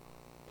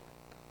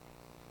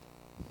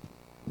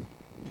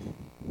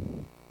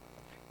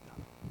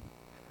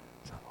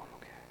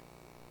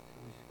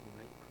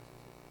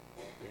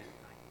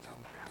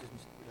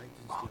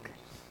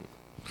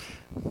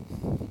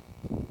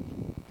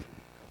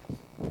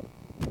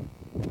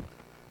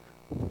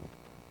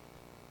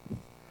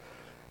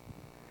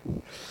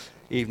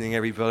Evening,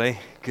 everybody.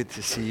 Good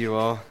to see you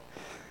all.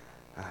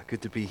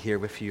 Good to be here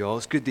with you all.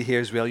 It's good to hear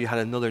as well you had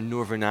another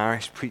Northern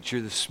Irish preacher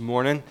this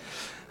morning.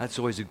 That's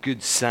always a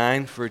good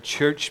sign for a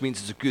church. It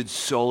means it's a good,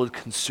 solid,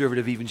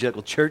 conservative,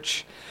 evangelical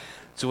church.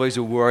 It's always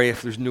a worry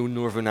if there's no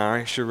Northern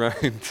Irish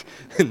around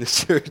in the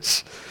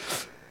church.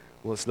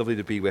 Well, it's lovely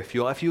to be with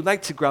you all. If you'd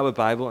like to grab a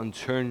Bible and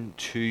turn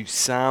to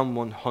Psalm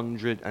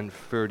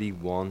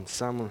 131.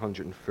 Psalm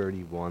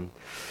 131.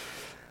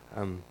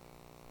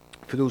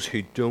 For those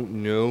who don't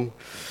know,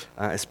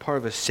 it's part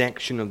of a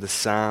section of the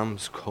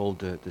Psalms called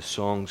the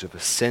Songs of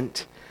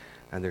Ascent.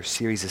 And they're a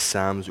series of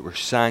psalms that were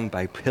sang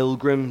by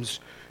pilgrims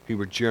who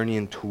were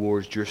journeying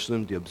towards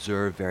Jerusalem to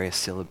observe various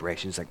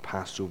celebrations like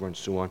Passover and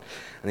so on.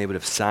 And they would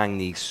have sang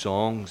these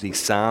songs, these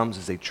psalms,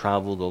 as they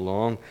traveled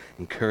along,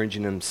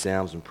 encouraging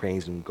themselves and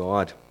praising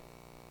God.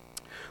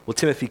 Well,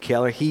 Timothy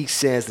Keller, he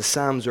says the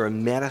psalms are a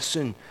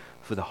medicine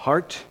for the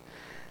heart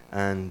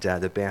and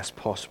the best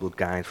possible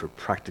guide for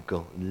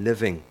practical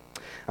living.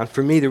 And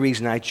for me, the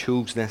reason I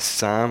chose this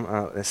psalm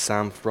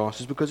for us,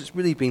 is because it's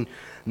really been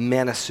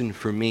medicine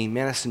for me,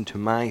 medicine to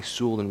my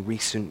soul in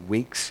recent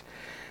weeks.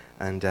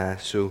 And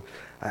so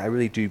I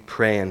really do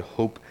pray and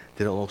hope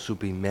that it'll also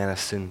be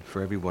medicine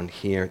for everyone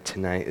here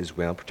tonight as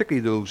well,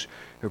 particularly those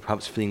who are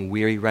perhaps feeling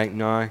weary right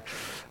now,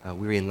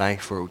 weary in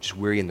life, or just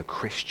weary in the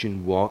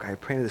Christian walk. I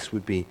pray this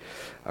would be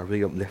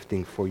really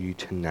uplifting for you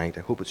tonight.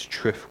 I hope its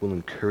truth will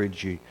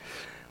encourage you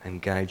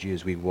and guide you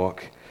as we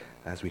walk,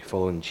 as we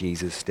follow in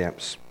Jesus'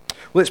 steps.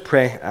 Well, let's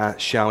pray,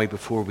 shall we,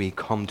 before we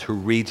come to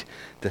read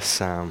the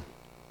psalm.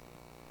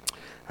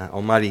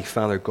 Almighty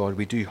Father God,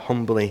 we do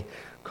humbly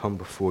come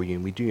before you,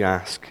 and we do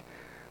ask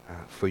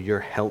for your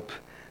help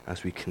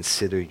as we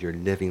consider your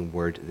living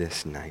word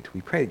this night.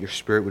 We pray that your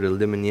Spirit would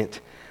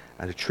illuminate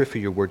the truth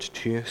of your words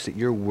to us, that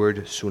your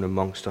word sown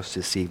amongst us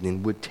this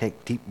evening would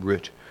take deep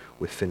root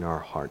within our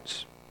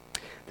hearts,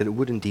 that it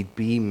would indeed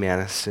be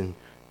medicine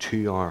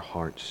to our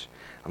hearts.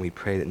 And we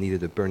pray that neither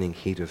the burning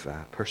heat of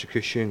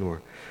persecution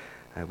or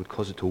would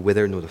cause it to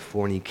wither, nor the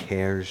thorny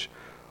cares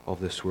of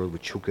this world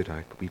would choke it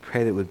out. But we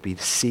pray that it would be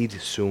seed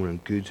sown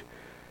in good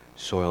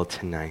soil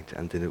tonight,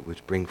 and that it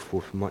would bring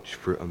forth much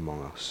fruit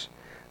among us.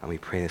 And we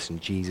pray this in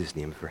Jesus'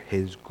 name for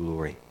his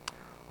glory.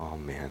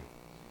 Amen.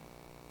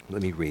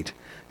 Let me read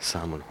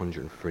Psalm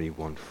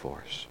 131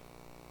 for us.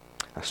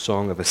 A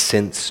song of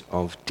ascents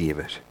of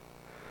David.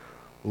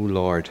 O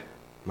Lord,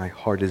 my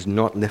heart is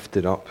not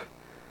lifted up,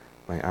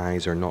 my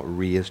eyes are not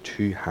raised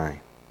too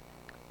high.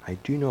 I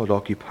do not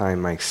occupy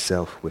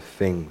myself with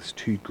things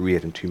too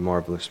great and too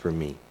marvelous for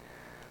me,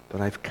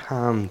 but I've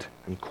calmed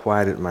and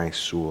quieted my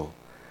soul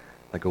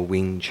like a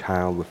weaned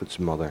child with its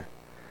mother.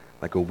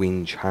 Like a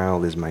weaned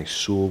child is my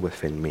soul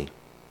within me.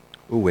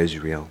 O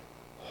Israel,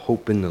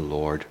 hope in the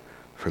Lord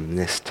from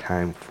this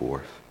time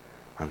forth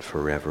and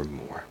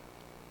forevermore.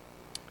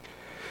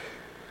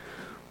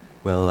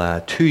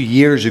 Well, 2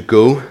 years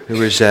ago, there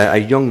was a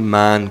young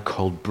man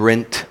called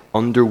Brent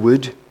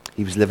Underwood.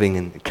 He was living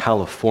in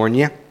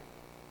California.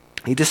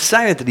 He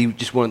decided that he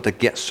just wanted to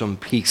get some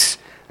peace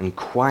and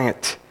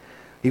quiet.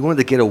 He wanted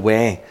to get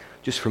away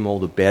just from all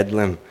the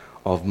bedlam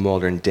of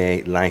modern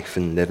day life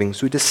and living.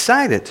 So he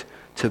decided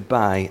to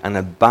buy an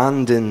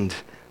abandoned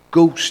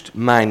ghost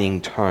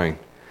mining town,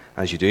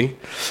 as you do,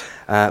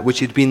 which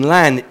had been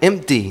lying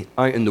empty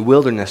out in the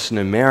wilderness in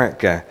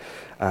America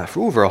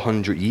for over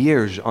 100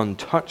 years,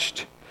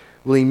 untouched.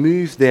 Well, he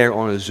moved there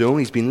on his own.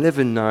 He's been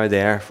living now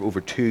there for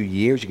over 2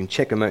 years. You can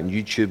check him out on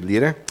YouTube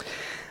later.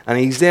 And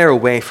he's there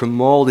away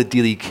from all the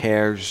daily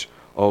cares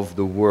of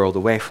the world,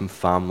 away from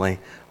family,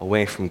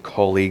 away from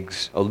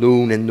colleagues,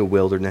 alone in the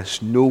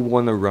wilderness, no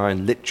one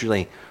around,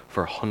 literally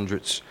for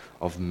hundreds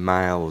of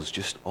miles,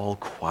 just all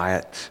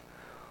quiet,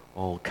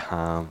 all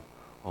calm,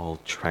 all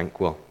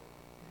tranquil.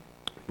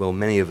 Well,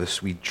 many of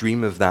us, we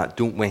dream of that,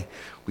 don't we?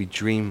 We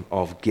dream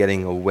of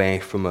getting away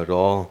from it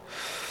all.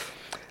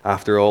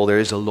 After all, there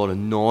is a lot of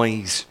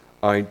noise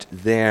out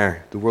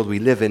there. The world we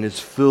live in is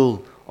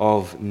full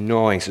of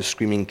noise, the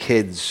screaming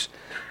kids,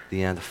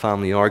 the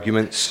family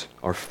arguments,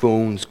 our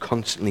phones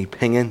constantly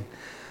pinging,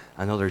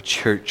 another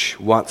church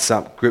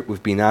WhatsApp group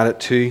we've been added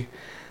to,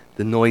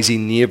 the noisy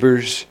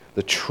neighbours,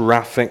 the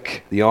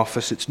traffic, the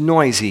office. It's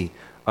noisy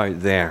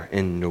out there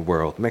in the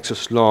world. It makes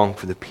us long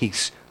for the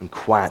peace and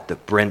quiet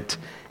that Brent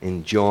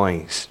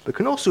enjoys. But it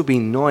can also be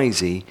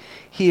noisy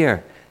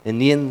here in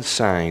the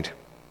inside,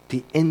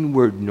 the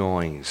inward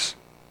noise,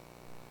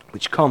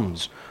 which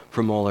comes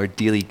from all our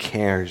daily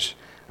cares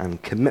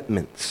and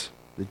commitments,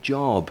 the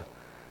job,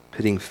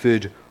 putting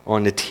food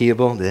on the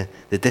table, the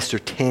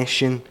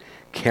dissertation,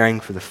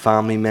 caring for the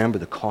family member,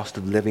 the cost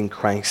of living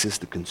crisis,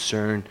 the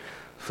concern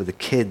for the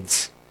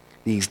kids.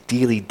 These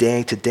daily,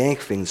 day-to-day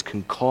things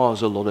can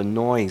cause a lot of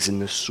noise in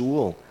the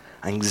soul,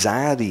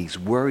 anxieties,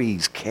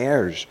 worries,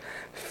 cares,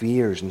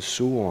 fears, and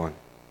so on.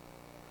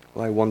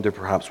 Well, I wonder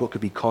perhaps what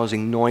could be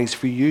causing noise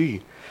for you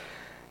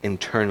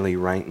internally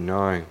right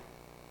now.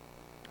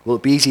 Well,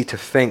 it'd be easy to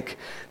think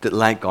that,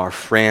 like our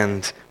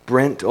friend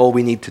Brent, all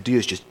we need to do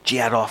is just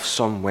jet off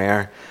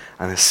somewhere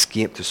and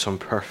escape to some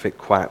perfect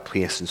quiet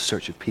place in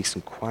search of peace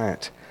and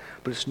quiet.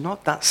 But it's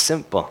not that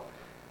simple.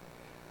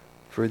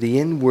 For the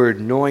inward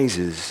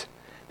noises,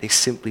 they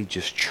simply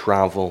just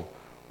travel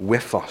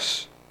with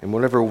us in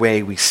whatever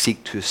way we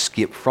seek to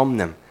escape from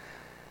them.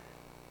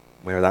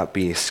 Whether that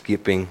be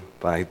escaping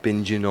by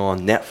binging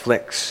on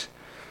Netflix,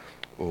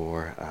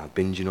 or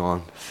binging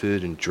on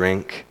food and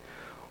drink,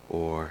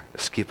 or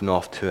escaping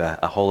off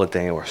to a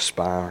holiday or a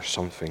spa or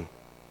something.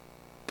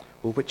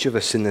 Well, which of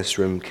us in this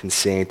room can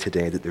say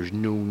today that there's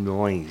no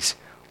noise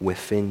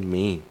within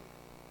me?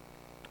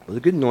 Well, the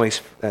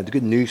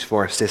good news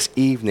for us this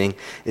evening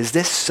is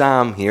this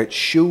psalm here. It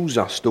shows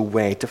us the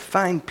way to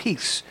find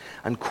peace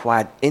and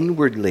quiet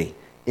inwardly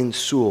in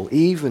soul,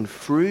 even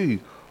through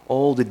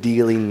all the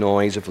daily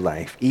noise of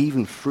life,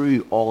 even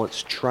through all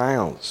its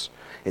trials,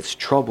 its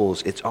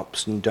troubles, its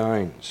ups and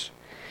downs.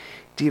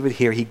 David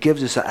here, he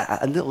gives us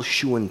a little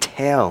show and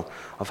tell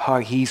of how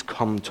he's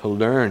come to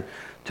learn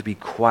to be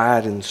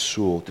quiet in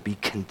soul, to be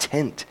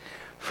content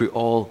through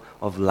all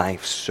of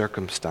life's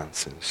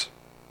circumstances.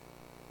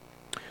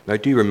 Now,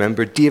 do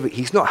remember, David,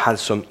 he's not had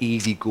some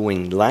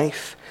easygoing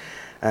life.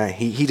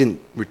 He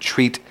didn't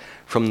retreat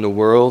from the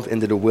world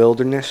into the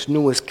wilderness.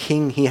 No, as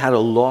king, he had a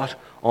lot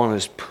on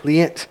his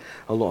plate,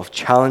 a lot of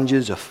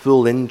challenges, a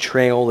full in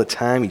tray all the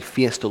time. He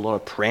faced a lot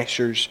of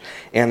pressures,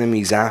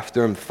 enemies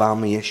after him,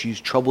 family issues,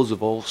 troubles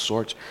of all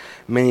sorts,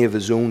 many of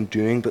his own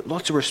doing, but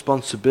lots of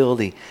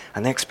responsibility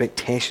and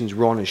expectations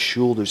were on his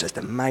shoulders as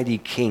the mighty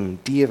King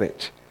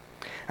David.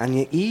 And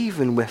yet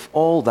even with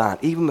all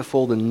that, even with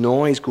all the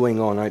noise going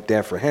on out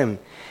there for him,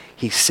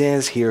 he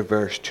says here,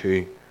 verse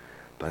 2,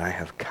 "But I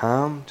have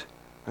calmed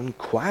and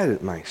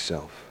quieted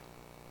myself.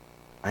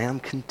 I am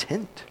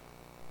content."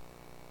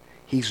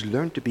 He's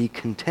learned to be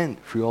content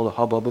through all the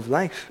hubbub of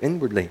life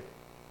inwardly.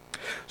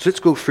 So let's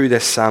go through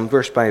this psalm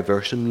verse by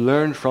verse and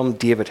learn from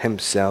David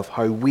himself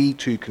how we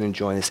too can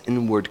enjoy this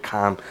inward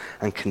calm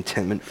and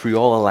contentment through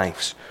all of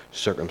life's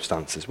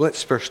circumstances. Well,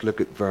 let's first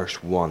look at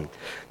verse 1,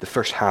 the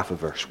first half of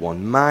verse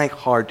 1. "My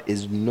heart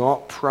is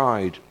not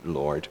proud,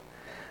 Lord.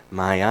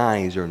 My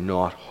eyes are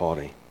not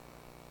haughty."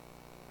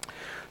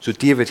 So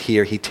David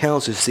here, he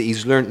tells us that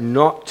he's learned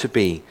not to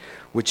be,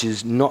 which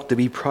is not to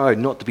be proud,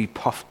 not to be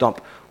puffed up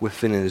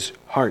within his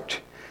heart.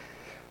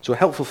 So a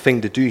helpful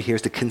thing to do here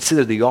is to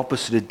consider the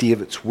opposite of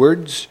David's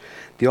words.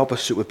 The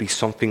opposite would be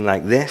something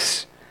like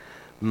this: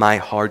 "My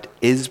heart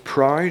is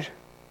proud.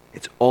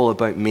 It's all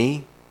about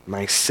me,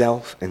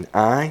 myself, and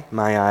I.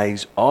 My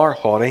eyes are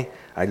haughty.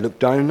 I look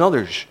down on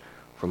others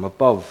from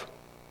above."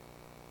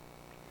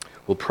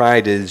 Well,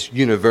 pride is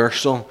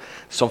universal,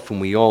 something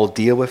we all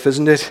deal with,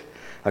 isn't it?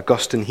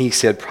 Augustine, he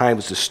said pride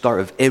was the start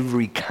of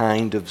every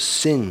kind of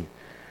sin.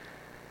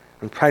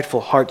 And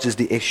prideful hearts is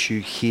the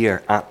issue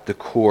here at the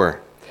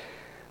core.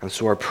 And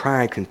so our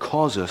pride can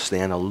cause us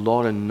then a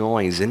lot of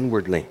noise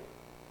inwardly.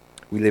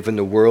 We live in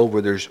a world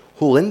where there's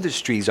whole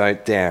industries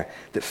out there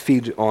that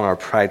feed on our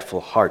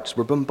prideful hearts.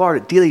 We're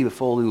bombarded daily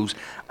with all those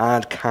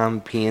ad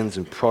campaigns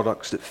and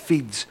products that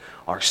feeds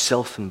our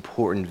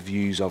self-important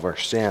views of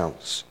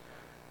ourselves.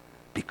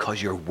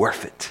 Because you're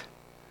worth it.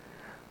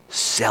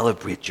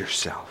 Celebrate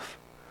yourself.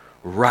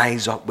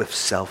 Rise up with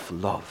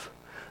self-love.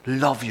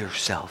 Love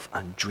yourself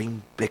and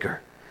dream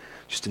bigger.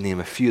 Just to name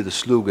a few of the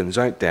slogans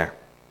out there.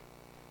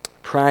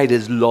 Pride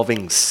is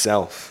loving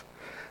self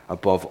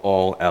above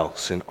all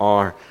else in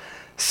our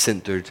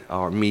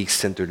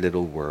me-centered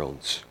little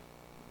worlds.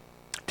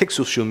 Take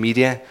social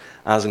media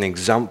as an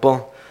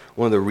example.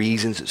 One of the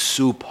reasons it's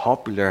so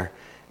popular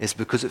is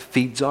because it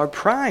feeds our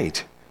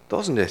pride,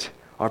 doesn't it?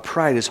 Our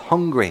pride is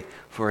hungry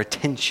for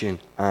attention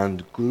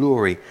and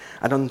glory.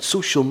 And on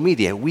social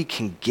media, we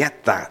can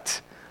get that.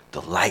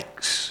 The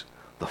likes,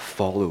 the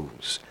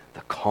follows,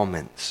 the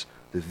comments,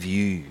 the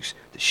views,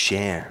 the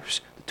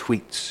shares, the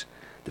tweets,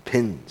 the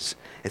pins.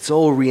 It's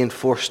all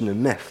reinforcing the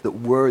myth that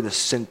we're the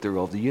center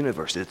of the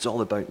universe, that it's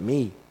all about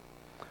me.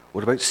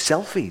 What about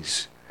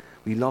selfies?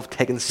 We love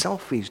taking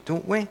selfies,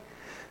 don't we?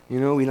 You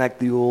know, we like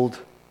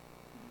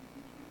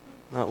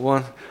that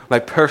one. My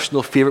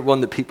personal favorite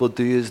one that people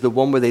do is the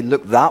one where they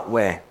look that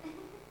way.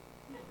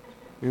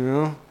 You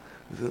know?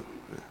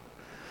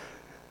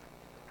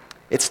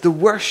 It's the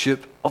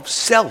worship of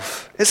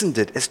self, isn't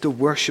it? It's the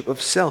worship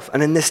of self.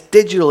 And in this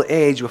digital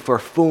age with our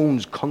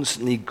phones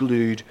constantly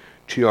glued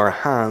to our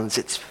hands,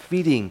 it's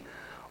feeding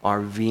our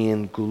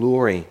vain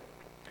glory.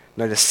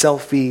 Now the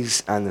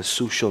selfies and the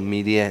social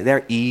media,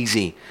 they're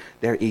easy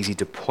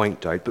to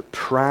point out, but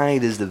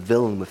pride is the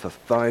villain with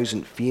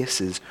 1,000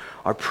 faces.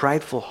 Our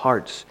prideful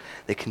hearts,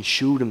 they can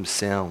show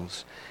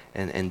themselves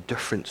in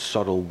different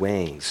subtle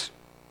ways.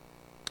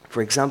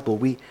 For example,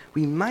 we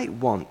might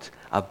want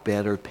a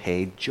better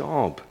paid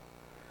job.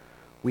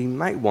 We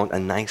might want a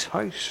nice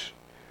house.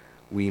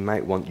 We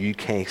might want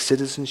UK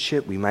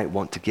citizenship. We might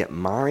want to get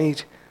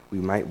married. We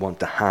might want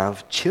to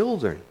have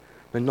children.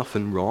 There's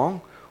nothing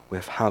wrong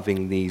with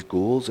having these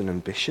goals and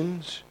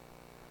ambitions.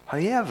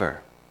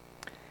 However,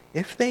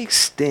 if they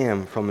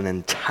stem from an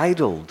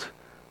entitled,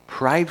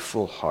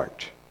 prideful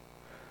heart,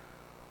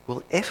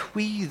 well, if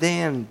we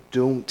then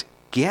don't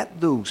get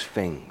those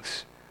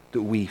things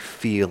that we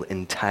feel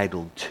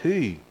entitled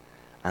to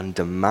and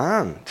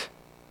demand,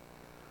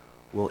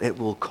 well, it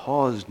will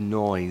cause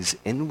noise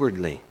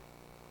inwardly.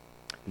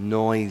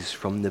 Noise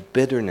from the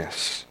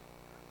bitterness,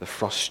 the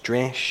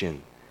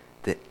frustration,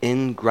 the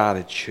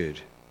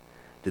ingratitude,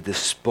 the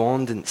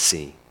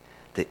despondency,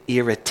 the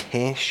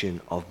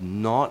irritation of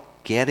not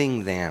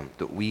getting them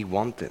that we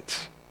wanted.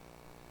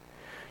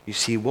 You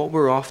see, what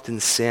we're often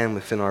saying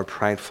within our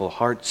prideful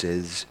hearts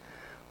is,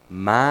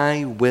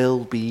 my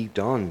will be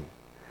done,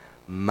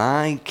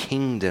 my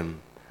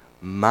kingdom,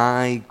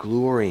 my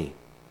glory.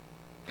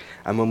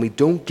 And when we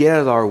don't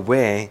get it our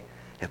way,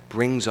 it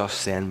brings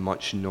us then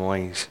much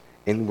noise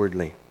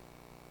inwardly.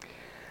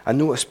 And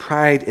notice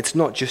pride, it's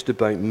not just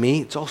about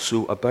me, it's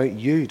also about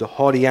you. The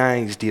haughty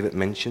eyes, David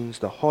mentions,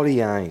 the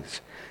haughty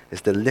eyes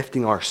is the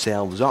lifting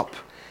ourselves up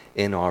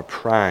in our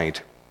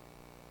pride.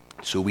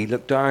 So we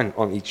look down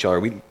on each other,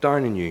 we look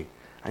down on you.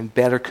 I'm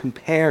better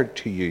compared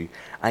to you.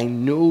 I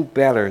know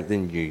better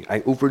than you.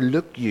 I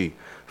overlook you,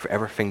 for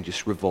everything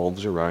just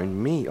revolves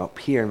around me up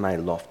here in my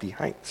lofty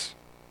heights.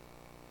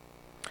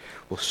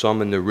 Well,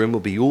 some in the room will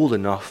be old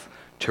enough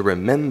to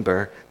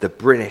remember the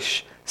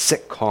British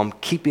sitcom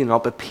Keeping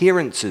Up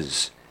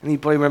Appearances.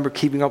 Anybody remember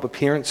Keeping Up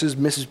Appearances,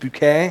 Mrs.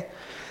 Bouquet?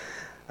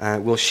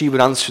 Well, she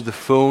would answer the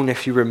phone,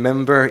 if you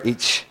remember,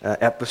 each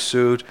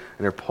episode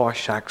in her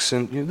posh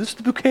accent. This is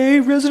the Bouquet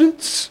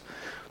residence,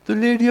 the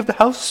lady of the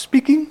house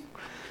speaking,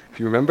 if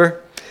you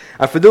remember.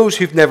 And for those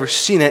who've never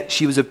seen it,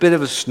 she was a bit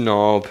of a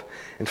snob.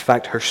 In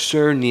fact, her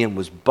surname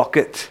was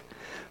Bucket,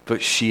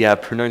 but she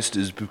pronounced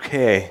it as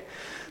Bouquet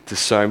to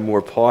sound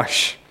more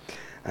posh.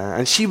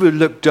 And she would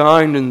look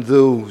down on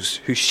those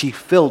who she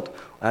felt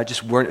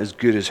just weren't as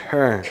good as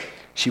her.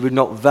 She would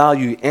not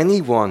value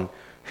anyone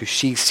who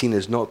she's seen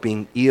as not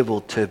being able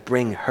to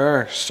bring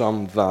her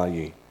some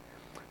value.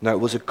 Now,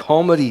 it was a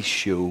comedy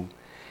show,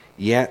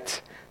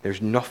 yet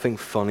there's nothing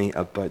funny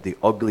about the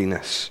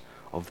ugliness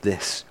of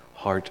this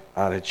heart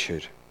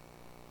attitude.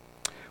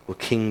 Well,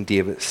 King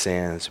David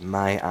says,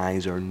 my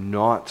eyes are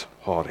not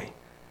haughty.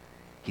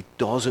 He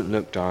doesn't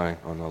look down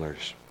on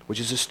others, which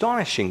is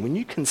astonishing when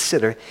you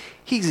consider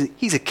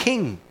he's a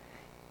king.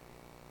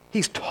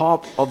 He's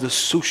top of the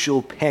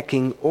social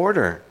pecking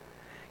order.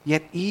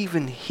 Yet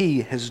even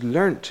he has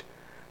learnt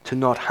to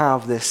not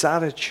have this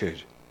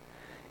attitude.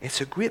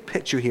 It's a great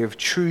picture here of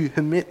true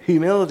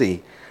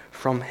humility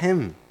from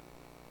him.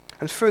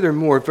 And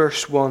furthermore,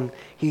 verse 1,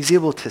 he's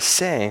able to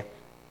say,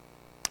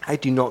 I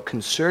do not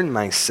concern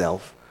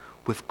myself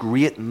with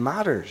great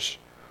matters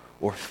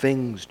or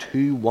things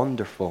too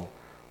wonderful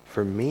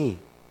for me.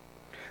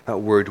 That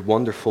word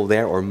wonderful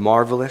there, or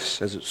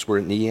marvelous, as it's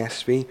worded in the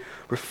ESV,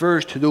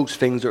 refers to those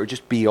things that are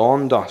just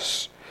beyond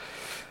us.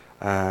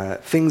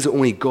 Things that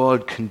only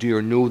God can do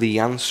or know the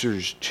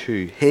answers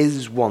to,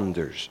 his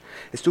wonders.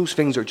 It's those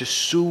things that are just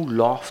so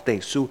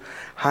lofty, so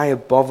high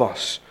above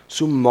us,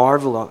 so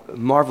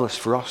marvelous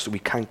for us that we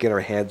can't get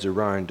our heads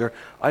around. They're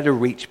out of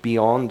reach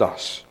beyond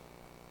us.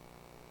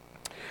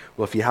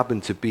 Well, if you happen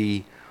to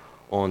be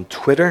on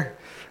Twitter,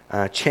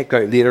 check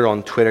out later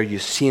on Twitter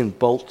Usain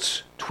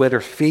Bolt's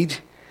Twitter feed.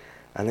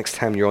 And next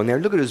time you're on there,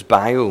 look at his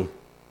bio.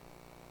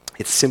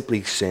 It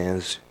simply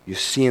says,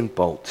 Usain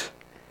Bolt,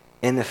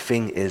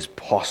 anything is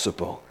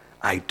possible.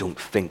 I don't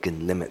think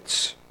in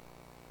limits.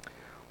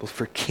 Well,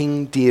 for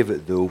King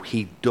David, though,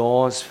 he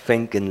does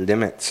think in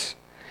limits.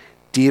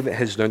 David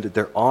has learned that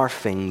there are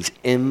things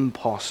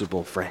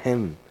impossible for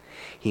him.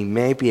 He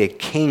may be a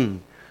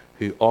king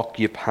who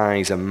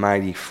occupies a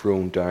mighty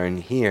throne down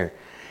here,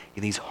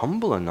 yet he's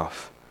humble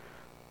enough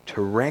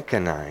to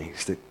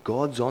recognize that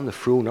God's on the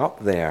throne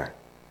up there.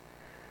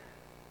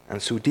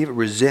 And so David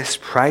resists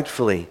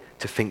pridefully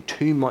to think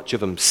too much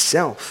of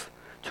himself,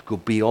 to go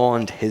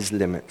beyond his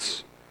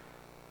limits.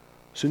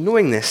 So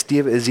knowing this,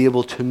 David is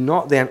able to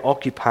not then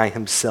occupy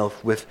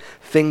himself with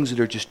things that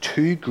are just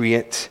too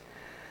great,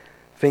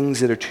 things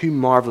that are too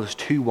marvelous,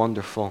 too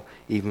wonderful,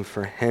 even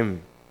for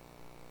him.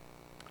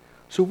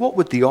 So what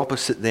would the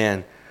opposite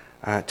then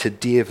to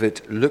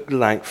David look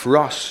like for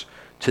us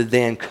to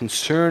then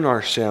concern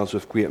ourselves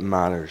with great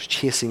matters,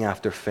 chasing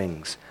after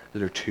things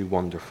that are too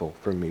wonderful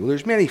for me? Well,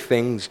 there's many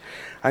things.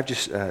 I've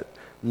just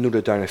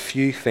noted down a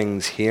few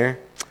things here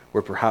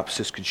where perhaps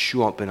this could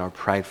show up in our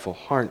prideful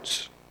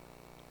hearts.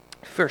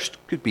 First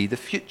could be the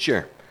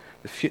future.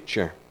 The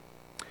future.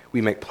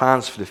 We make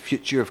plans for the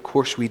future, of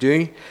course we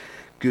do.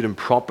 Good and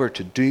proper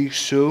to do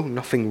so.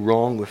 Nothing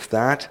wrong with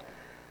that.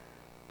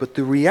 But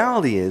the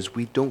reality is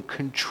we don't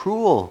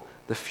control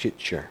the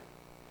future.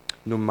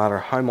 No matter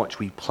how much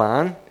we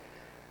plan,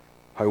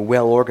 how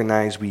well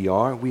organized we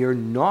are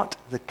not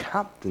the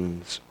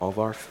captains of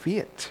our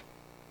fate.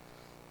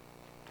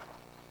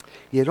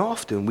 Yet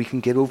often we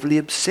can get overly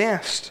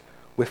obsessed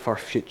with our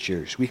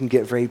futures. We can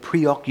get very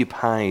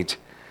preoccupied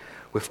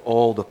with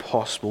all the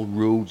possible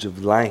roads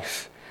of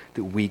life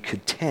that we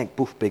could take,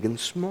 both big and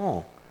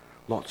small.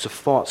 Lots of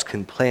thoughts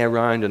can play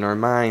around in our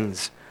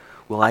minds.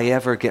 Will I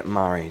ever get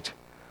married?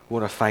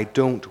 What if I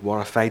don't?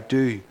 What if I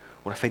do?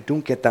 What if I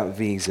don't get that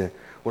visa?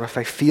 What if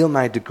I fail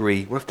my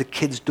degree? What if the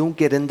kids don't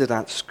get into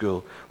that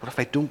school? What if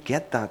I don't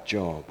get that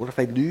job? What if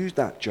I lose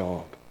that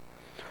job?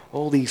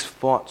 All these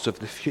thoughts of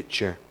the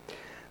future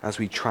as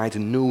we try to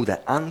know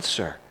the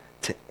answer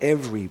to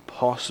every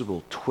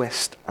possible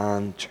twist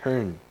and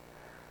turn.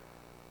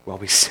 Well,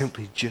 we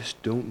simply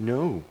just don't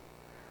know,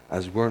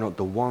 as we're not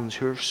the ones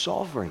who are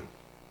sovereign.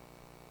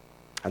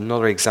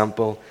 Another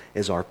example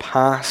is our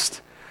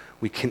past.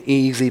 We can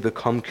easily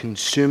become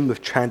consumed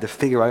with trying to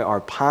figure out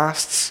our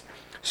pasts.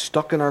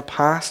 Stuck in our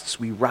pasts,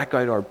 we rack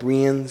out our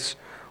brains.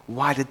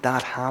 Why did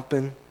that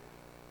happen?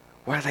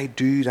 Why did I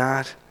do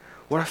that?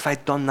 What if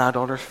I'd done that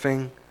other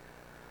thing?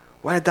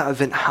 Why did that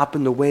event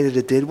happen the way that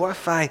it did? What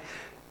if I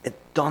had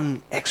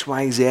done X,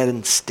 Y, Z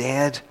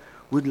instead?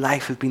 Would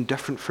life have been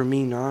different for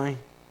me now?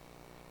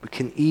 We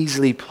can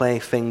easily play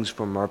things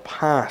from our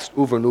past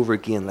over and over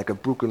again like a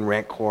broken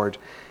record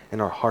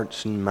in our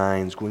hearts and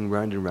minds, going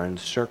round and round in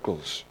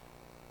circles.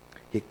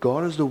 Yet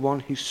God is the one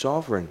who's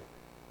sovereign.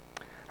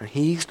 And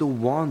He's the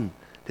one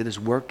that is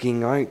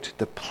working out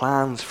the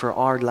plans for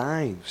our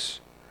lives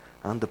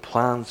and the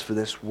plans for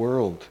this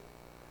world.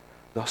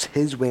 Thus,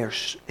 His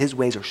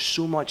ways are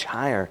so much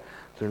higher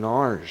than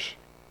ours.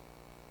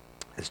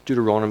 As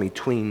Deuteronomy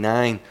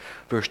 29,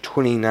 verse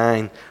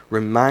 29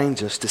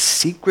 reminds us, the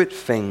secret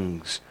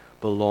things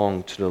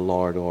belong to the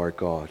Lord our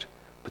God,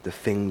 but the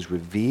things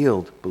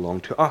revealed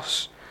belong to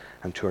us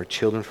and to our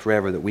children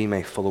forever, that we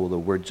may follow the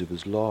words of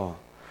His law.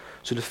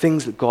 So the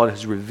things that God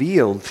has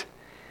revealed,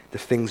 the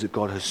things that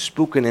God has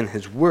spoken in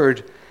His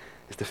word,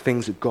 is the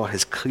things that God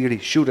has clearly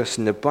showed us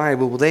in the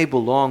Bible. Well, they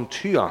belong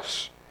to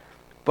us.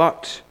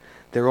 But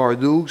there are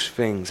those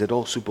things that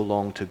also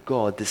belong to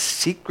God, the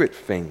secret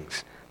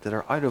things that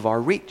are out of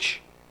our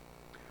reach.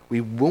 We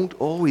won't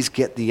always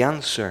get the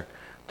answer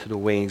to the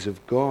ways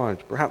of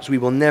God. Perhaps we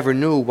will never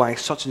know why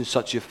such and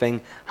such a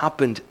thing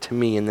happened to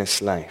me in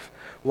this life.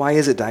 Why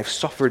is it that I've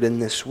suffered in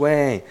this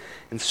way,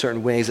 in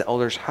certain ways that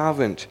others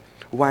haven't?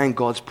 Why in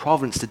God's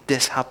providence did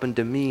this happen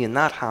to me and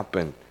that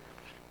happen?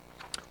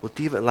 Well,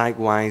 David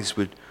likewise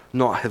would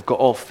not have got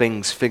all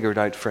things figured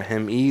out for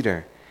him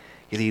either.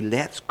 Yet he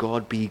lets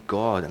God be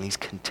God, and he's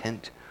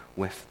content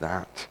with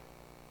that.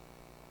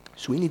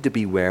 So we need to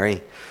be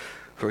wary,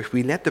 for if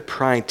we let the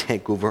pride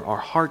take over, our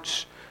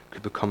hearts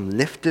could become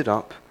lifted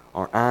up,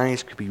 our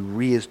eyes could be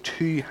raised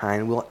too high,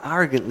 and we'll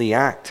arrogantly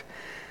act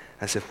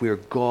as if we are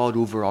God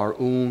over our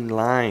own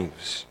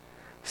lives,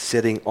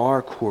 setting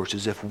our course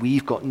as if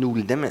we've got no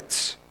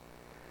limits.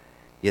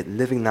 Yet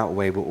living that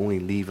way will only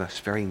leave us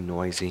very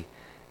noisy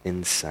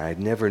inside,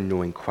 never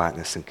knowing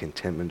quietness and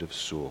contentment of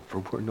soul, for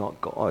we're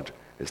not God,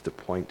 is the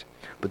point.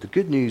 But the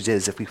good news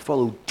is, if we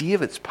follow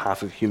David's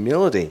path of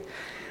humility,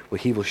 well,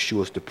 he will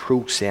show us the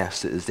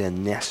process that is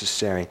then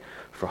necessary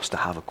for us to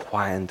have a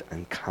quiet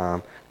and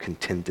calm,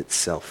 contented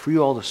self through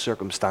all the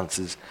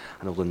circumstances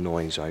and all the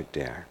noise out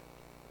there.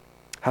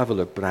 Have a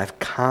look. But I've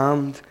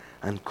calmed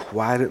and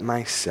quieted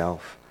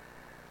myself.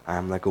 I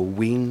am like a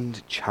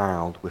weaned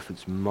child with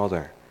its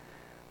mother.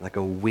 Like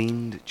a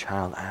weaned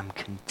child, I am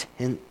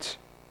content.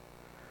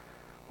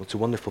 Well, it's a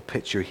wonderful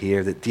picture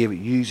here that David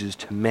uses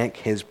to make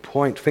his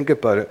point. Think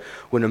about it.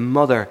 When a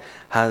mother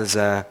has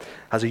a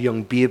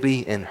young baby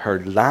in her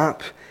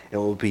lap, it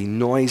will be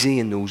noisy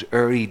in those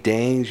early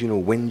days,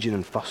 whinging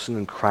and fussing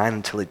and crying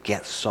until it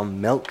gets some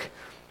milk.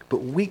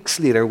 But weeks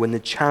later, when the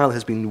child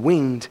has been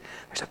weaned,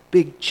 there's a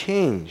big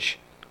change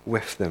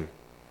with them.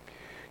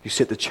 You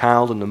sit the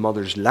child on the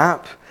mother's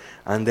lap,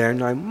 and they're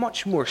now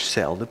much more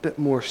settled, a bit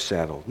more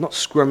settled, not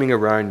squirming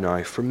around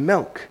now for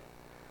milk.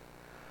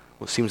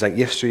 Well, it seems like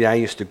yesterday I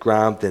used to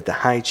grab the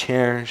high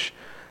chairs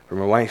for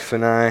my wife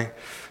and I,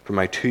 for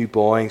my two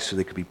boys, so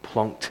they could be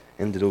plunked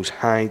into those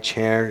high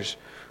chairs,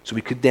 so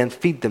we could then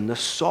feed them the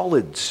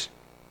solids,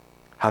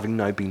 having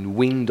now been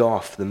weaned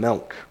off the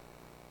milk.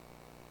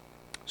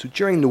 So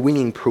during the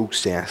weaning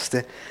process,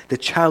 the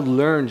child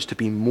learns to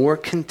be more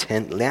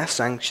content, less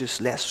anxious,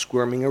 less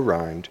squirming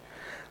around,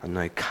 and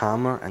now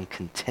calmer and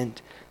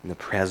content in the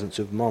presence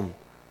of mum.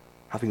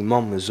 Having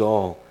mum is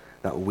all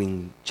that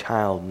weaned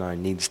child now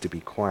needs to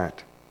be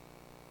quiet.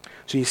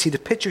 So you see the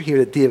picture here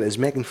that David is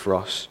making for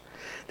us.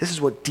 This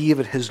is what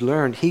David has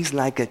learned. He's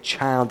like a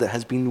child that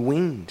has been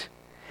weaned.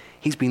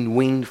 He's been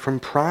weaned from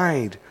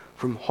pride,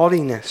 from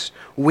haughtiness,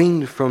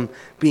 weaned from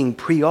being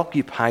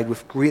preoccupied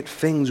with great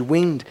things,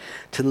 weaned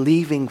to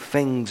leaving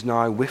things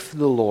now with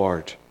the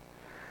Lord,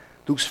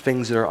 those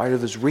things that are out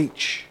of his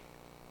reach.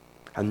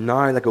 And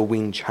now, like a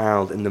weaned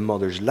child in the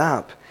mother's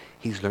lap,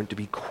 he's learned to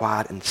be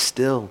quiet and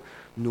still,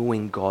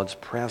 knowing God's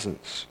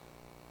presence.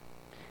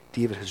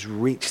 David has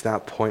reached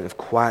that point of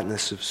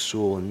quietness of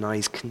soul, and now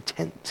he's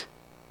content.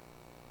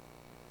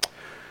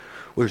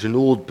 There's an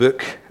old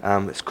book,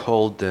 it's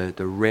called The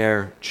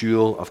Rare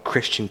Jewel of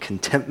Christian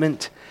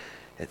Contentment.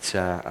 It's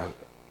a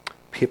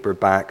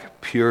paperback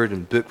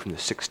Puritan book from the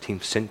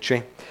 16th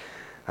century.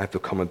 I've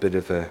become a bit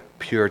of a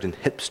Puritan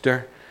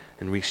hipster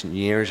in recent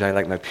years. I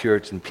like my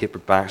Puritan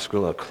paperbacks, got a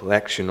little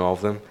collection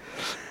of them.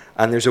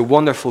 And there's a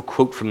wonderful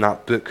quote from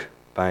that book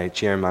by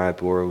Jeremiah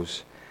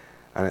Burroughs,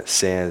 and it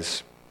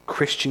says,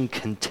 "Christian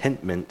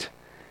contentment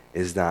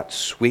is that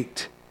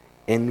sweet,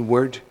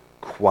 inward,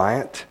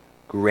 quiet,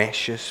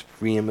 gracious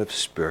frame of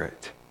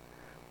spirit,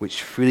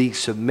 which fully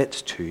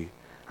submits to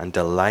and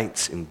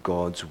delights in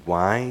God's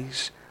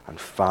wise and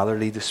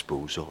fatherly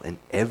disposal in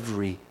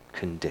every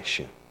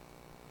condition.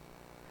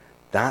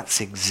 That's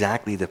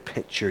exactly the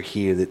picture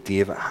here that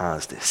David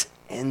has, this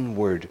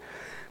inward,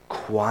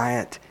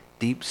 quiet,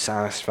 deep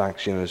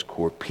satisfaction in his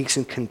core, peace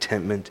and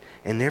contentment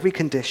in every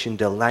condition,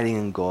 delighting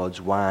in God's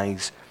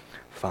wise,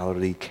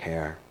 fatherly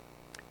care.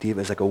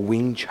 David is like a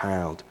weaned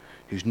child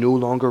who's no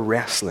longer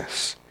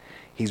restless.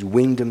 He's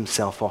weaned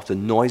himself off the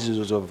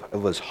noises of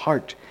his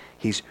heart.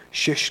 He's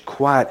shushed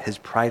quiet his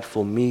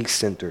prideful,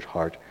 me-centered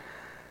heart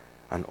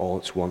and all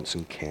its wants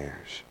and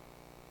cares.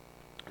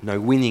 Now,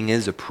 weaning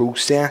is a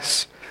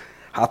process,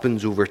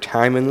 happens over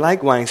time, and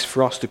likewise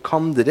for us to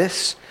come to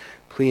this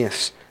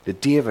place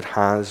that David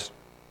has,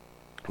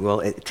 well,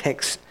 it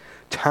takes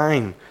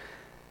time,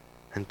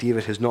 and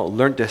David has not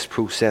learnt this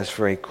process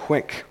very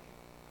quick.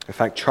 In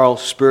fact,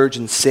 Charles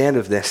Spurgeon said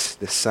of this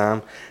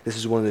psalm, this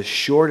is one of the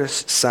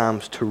shortest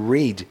psalms to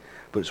read,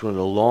 but it's one of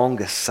the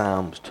longest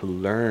psalms to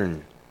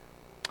learn.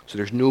 So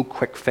there's no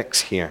quick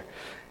fix here.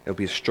 It'll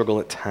be a struggle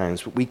at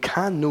times, but we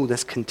can know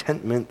this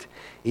contentment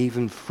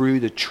even through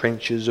the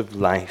trenches of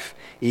life,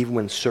 even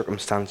when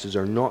circumstances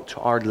are not to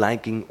our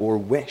liking or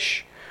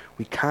wish.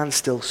 We can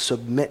still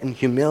submit in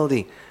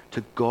humility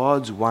to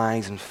God's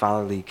wise and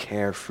fatherly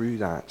care through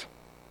that.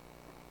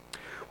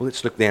 Well,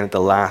 let's look then at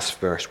the last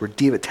verse where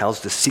David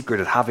tells the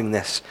secret of having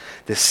this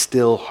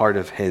still heart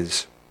of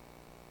his.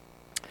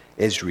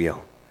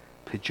 Israel,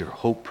 put your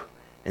hope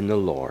in the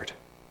Lord,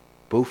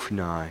 both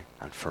now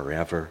and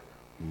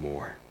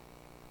forevermore.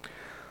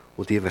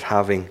 Well, David,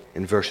 having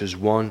in verses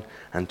 1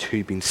 and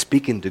 2 been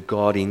speaking to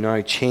God, he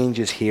now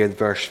changes here in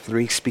verse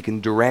 3, speaking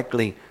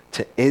directly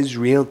to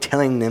Israel,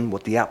 telling them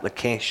what the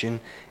application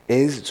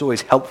is. It's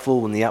always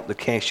helpful when the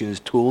application is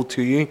told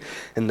to you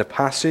in the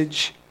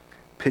passage.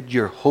 Put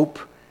your hope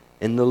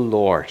in the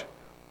Lord,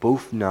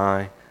 both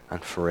now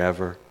and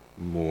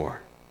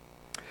forevermore.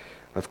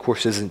 Of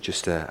course, this isn't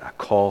just a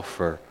call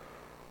for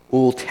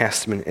Old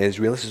Testament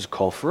Israel. This is a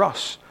call for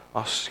us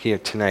here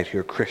tonight who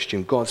are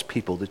Christian, God's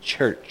people, the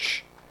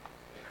church.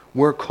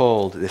 We're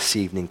called this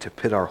evening to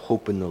put our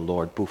hope in the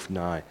Lord, both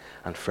now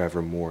and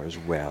forevermore as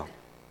well.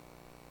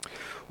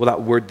 Well,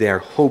 that word there,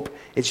 hope,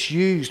 it's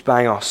used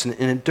by us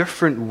in a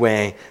different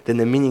way than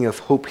the meaning of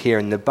hope here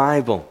in the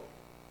Bible.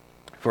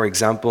 For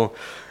example,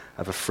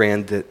 I have a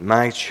friend at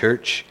my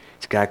church.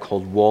 It's a guy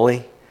called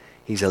Wally.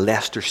 He's a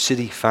Leicester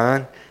City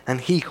fan, and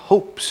he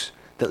hopes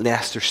that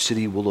Leicester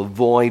City will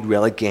avoid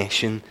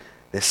relegation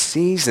this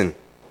season.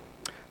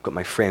 I've got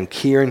my friend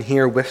Kieran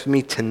here with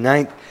me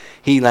tonight.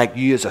 He, like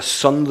you, is a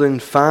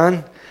Sunderland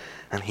fan,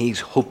 and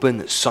he's hoping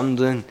that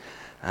Sunderland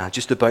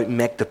just about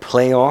make the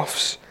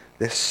playoffs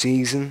this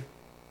season.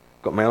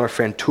 Got my other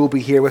friend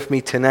Toby here with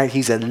me tonight.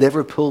 He's a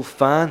Liverpool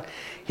fan.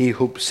 He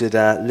hopes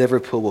that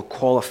Liverpool will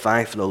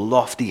qualify for the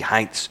lofty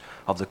heights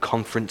of the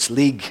Conference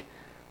League.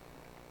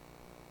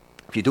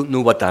 If you don't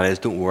know what that is,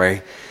 don't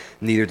worry.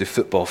 Neither do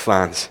football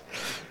fans.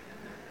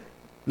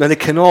 Now, they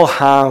can all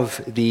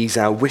have these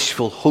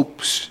wishful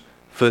hopes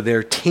for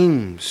their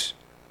teams,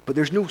 but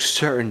there's no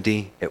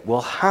certainty it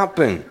will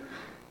happen.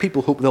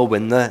 People hope they'll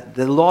win the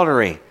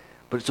lottery,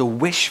 but it's a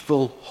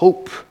wishful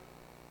hope.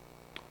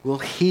 Well,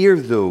 here,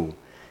 though,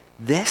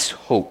 this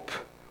hope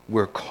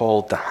we're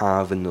called to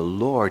have in the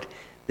Lord,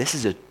 this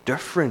is a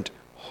different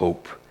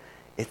hope.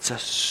 It's a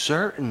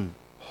certain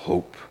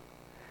hope.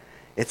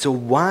 It's a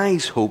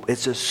wise hope.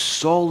 It's a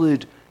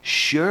solid,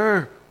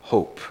 sure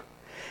hope.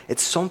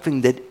 It's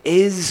something that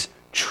is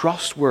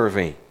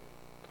trustworthy,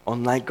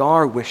 unlike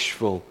our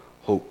wishful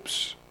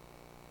hopes.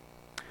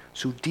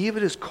 So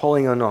David is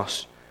calling on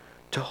us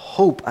to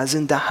hope, as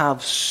in to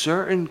have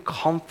certain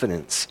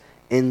confidence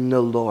in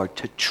the Lord,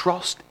 to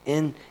trust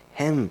in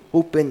Him,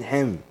 hope in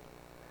Him.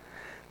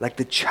 Like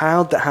the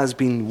child that has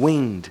been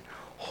weaned,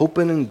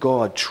 hoping in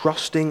God,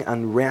 trusting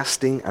and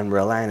resting and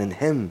relying on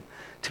Him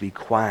to be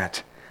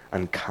quiet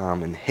and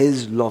calm in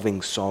His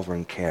loving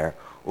sovereign care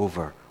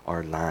over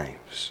our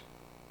lives.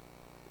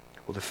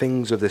 Well, the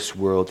things of this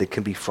world, they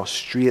can be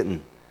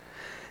frustrating.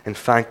 In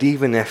fact,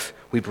 even if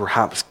we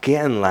perhaps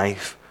get in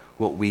life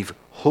what we've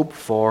hoped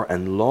for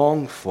and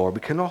longed for, we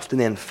can often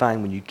then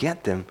find when you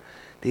get them,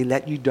 they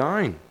let you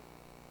down.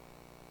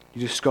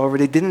 You discover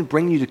they didn't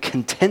bring you the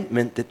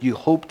contentment that you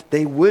hoped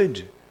they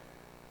would.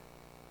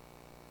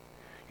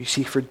 You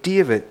see, for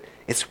David,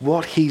 it's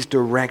what he's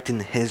directing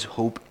his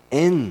hope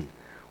in,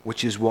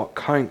 which is what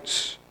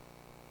counts.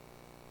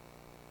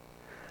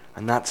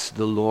 And that's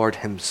the Lord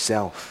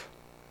Himself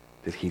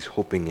that he's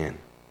hoping in.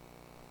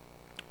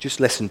 Just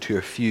listen to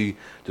a few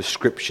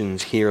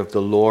descriptions here of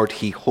the Lord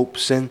he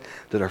hopes in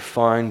that are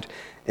found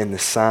in the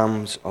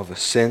Psalms of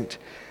Ascent,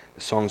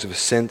 the Songs of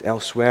Ascent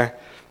elsewhere.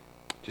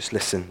 Just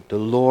listen. The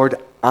Lord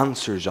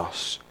answers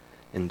us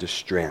in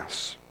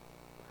distress.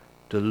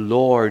 The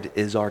Lord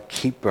is our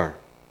keeper.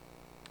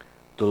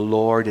 The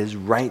Lord is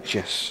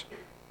righteous.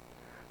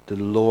 The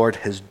Lord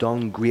has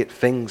done great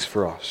things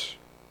for us.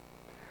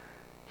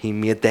 He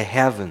made the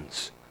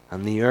heavens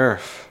and the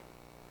earth.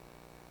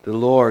 The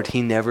Lord,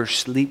 He never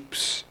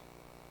sleeps.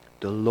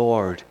 The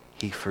Lord,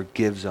 he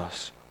forgives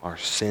us our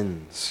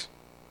sins.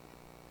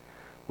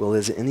 Well,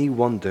 is it any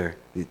wonder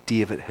that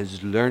David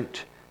has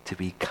learnt to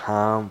be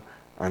calm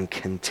and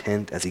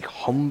content as he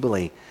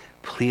humbly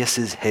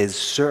places his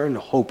certain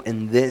hope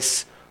in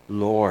this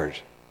Lord?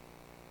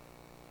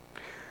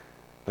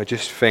 I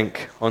just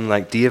think,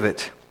 unlike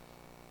David,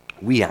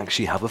 we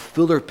actually have a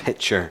fuller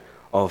picture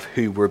of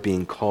who we're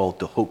being called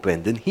to hope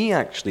in than he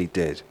actually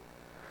did.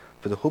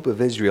 For the hope of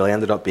Israel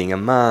ended up being a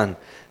man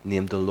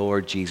named the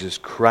Lord Jesus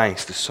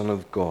Christ, the Son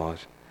of God.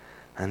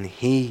 And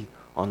he,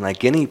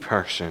 unlike any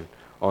person,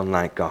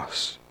 unlike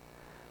us,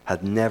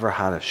 had never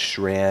had a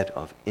shred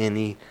of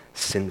any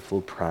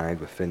sinful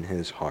pride within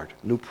his heart.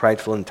 No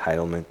prideful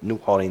entitlement, no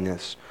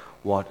haughtiness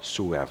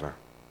whatsoever.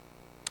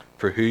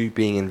 For who,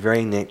 being in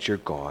very nature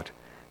God,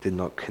 did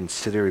not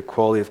consider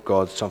equality of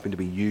God something to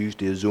be used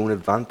to his own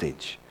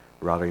advantage.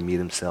 Rather, he made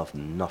himself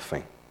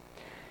nothing.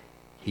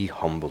 He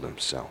humbled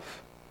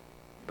himself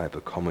by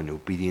becoming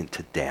obedient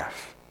to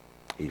death,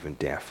 even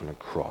death on a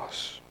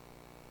cross.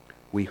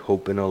 We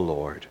hope in a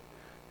Lord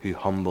who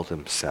humbled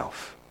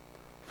himself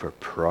for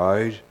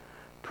proud,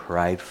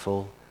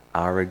 prideful,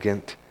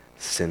 arrogant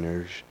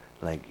sinners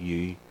like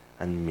you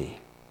and me.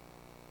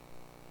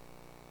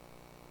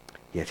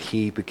 Yet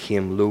he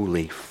became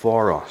lowly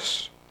for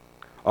us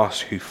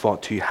who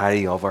thought too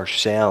highly of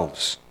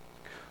ourselves,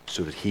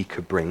 so that he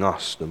could bring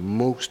us the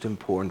most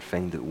important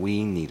thing that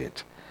we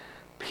needed,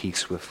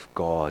 peace with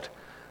God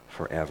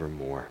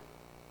forevermore.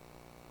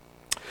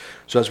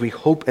 So as we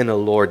hope in a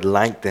Lord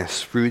like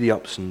this through the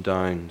ups and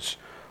downs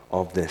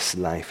of this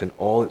life and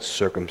all its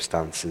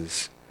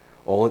circumstances,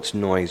 all its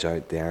noise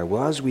out there,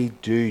 well, as we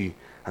do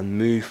and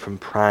move from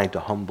pride to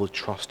humble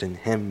trust in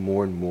him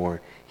more and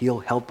more, he'll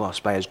help us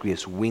by his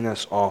grace wean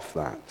us off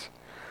that,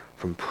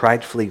 from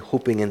pridefully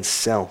hoping in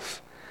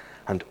self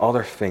and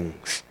other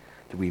things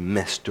that we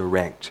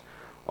misdirect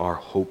our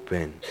hope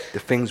in, the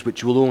things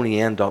which will only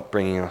end up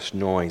bringing us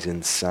noise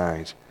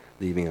inside,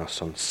 leaving us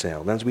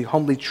unsettled. And as we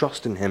humbly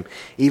trust in him,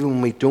 even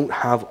when we don't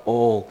have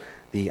all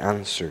the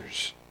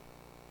answers,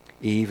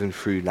 even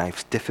through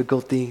life's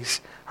difficulties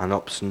and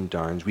ups and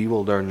downs, we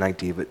will learn, like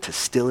David, to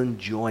still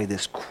enjoy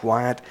this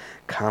quiet,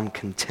 calm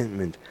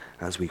contentment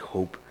as we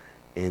hope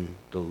in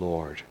the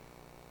Lord.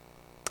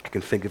 I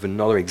can think of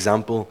another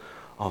example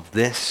of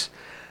this.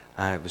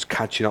 I was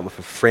catching up with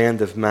a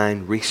friend of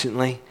mine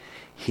recently.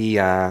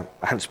 I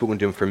hadn't spoken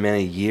to him for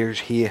many years.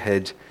 He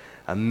had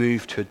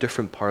moved to a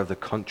different part of the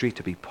country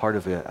to be part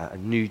of a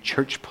new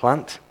church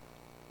plant.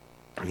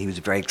 And he was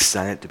very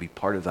excited to be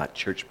part of that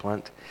church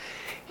plant.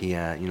 He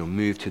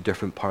moved to a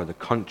different part of the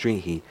country.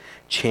 He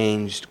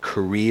changed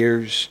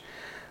careers.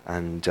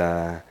 And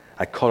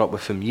I caught up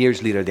with him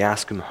years later to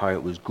ask him how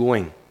it was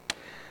going.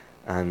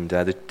 And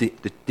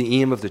the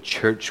aim of the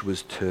church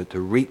was to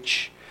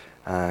reach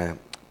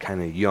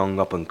kind of young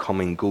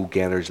up-and-coming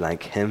go-getters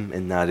like him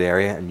in that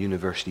area and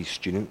university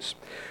students.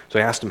 So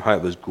I asked him how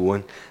it was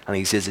going, and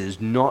he says, it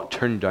has not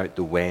turned out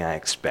the way I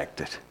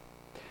expected.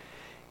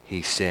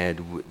 He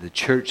said, the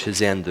church has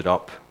ended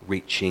up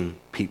reaching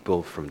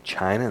people from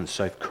China and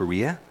South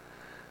Korea,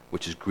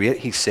 which is great,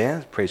 he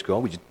said. Praise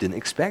God, we just didn't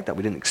expect that.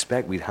 We didn't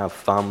expect we'd have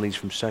families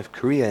from South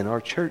Korea in our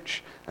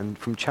church and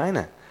from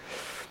China.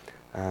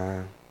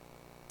 I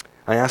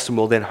asked him,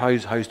 well then,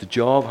 how's the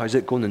job? How's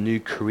it going, the new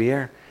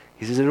career?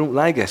 He says, I don't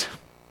like it.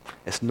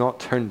 It's not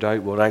turned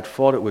out what I'd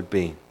thought it would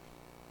be.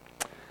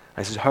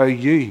 I says, how are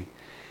you? He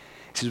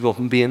says, well, if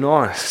I'm being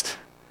honest,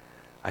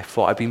 I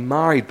thought I'd be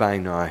married by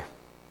now.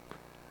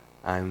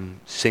 I'm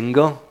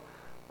single,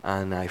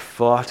 and I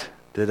thought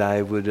that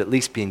I would at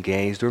least be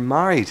engaged or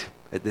married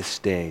at this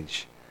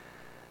stage.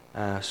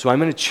 So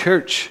I'm in a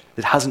church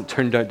that hasn't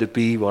turned out to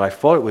be what I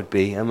thought it would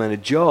be. I'm in a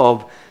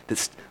job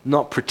that's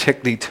not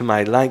particularly to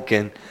my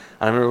liking,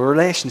 and I'm in a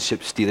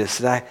relationship status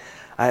that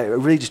I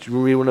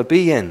really want to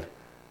be in.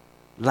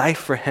 Life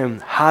for him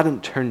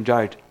hadn't turned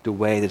out the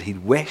way that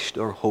he'd wished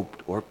or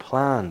hoped or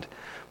planned.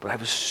 But I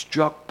was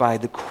struck by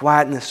the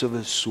quietness of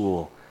his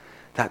soul,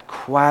 that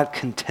quiet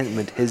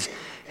contentment, his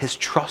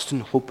trust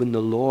and hope in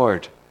the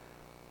Lord.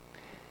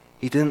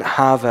 He didn't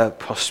have a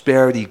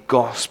prosperity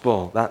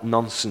gospel, that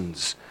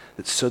nonsense,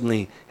 that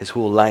suddenly his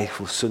whole life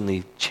will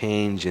suddenly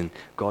change and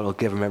God will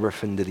give him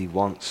everything that he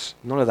wants.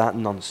 None of that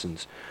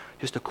nonsense.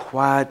 Just a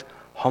quiet,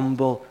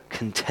 humble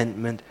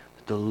contentment.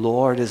 The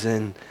Lord is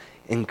in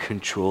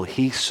control.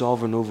 He's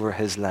sovereign over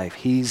his life.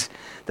 He's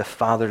the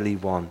fatherly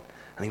one.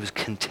 And he was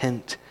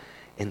content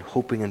in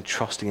hoping and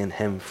trusting in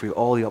him through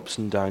all the ups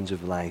and downs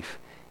of life,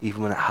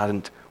 even when it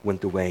hadn't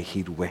went the way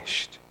he'd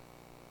wished.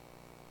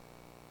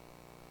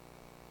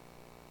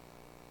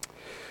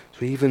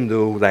 So even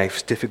though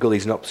life's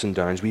difficulties and ups and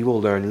downs, we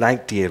will learn,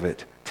 like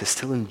David, to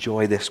still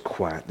enjoy this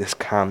quiet, this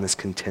calm, this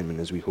contentment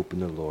as we hope in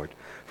the Lord.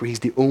 For he's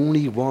the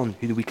only one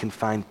who we can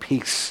find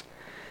peace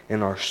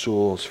in our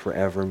souls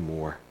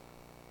forevermore.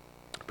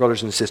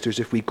 Brothers and sisters,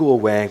 if we go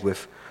away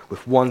with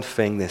one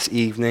thing this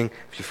evening,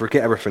 if you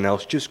forget everything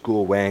else, just go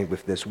away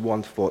with this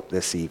one thought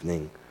this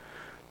evening.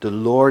 The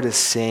Lord is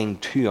saying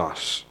to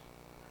us,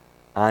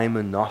 I'm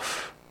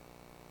enough.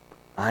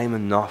 I'm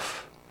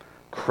enough.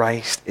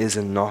 Christ is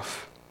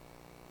enough.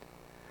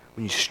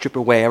 When you strip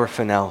away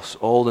everything else,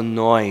 all the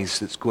noise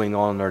that's going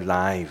on in our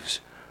lives,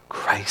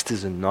 Christ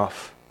is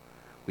enough.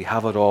 We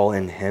have it all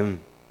in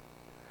him.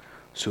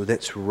 So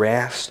let's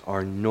rest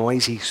our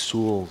noisy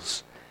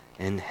souls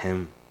in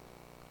him.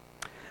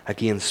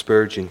 Again,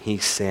 Spurgeon, he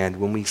said,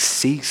 when we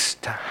cease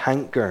to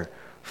hanker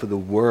for the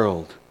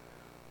world,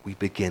 we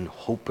begin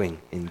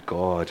hoping in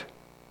God.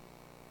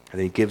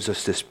 And he gives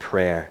us this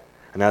prayer.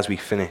 And as we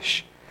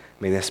finish,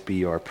 may this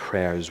be our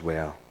prayer as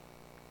well.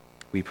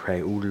 We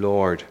pray, O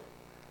Lord,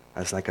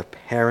 as like a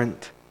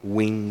parent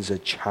weans a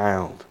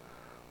child,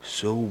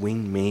 so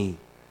wean me.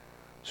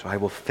 So I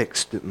will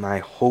fix my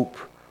hope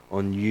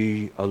on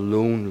you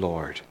alone,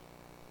 Lord.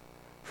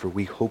 For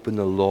we hope in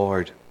the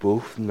Lord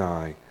both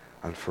now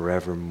and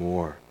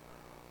forevermore.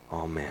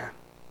 Amen.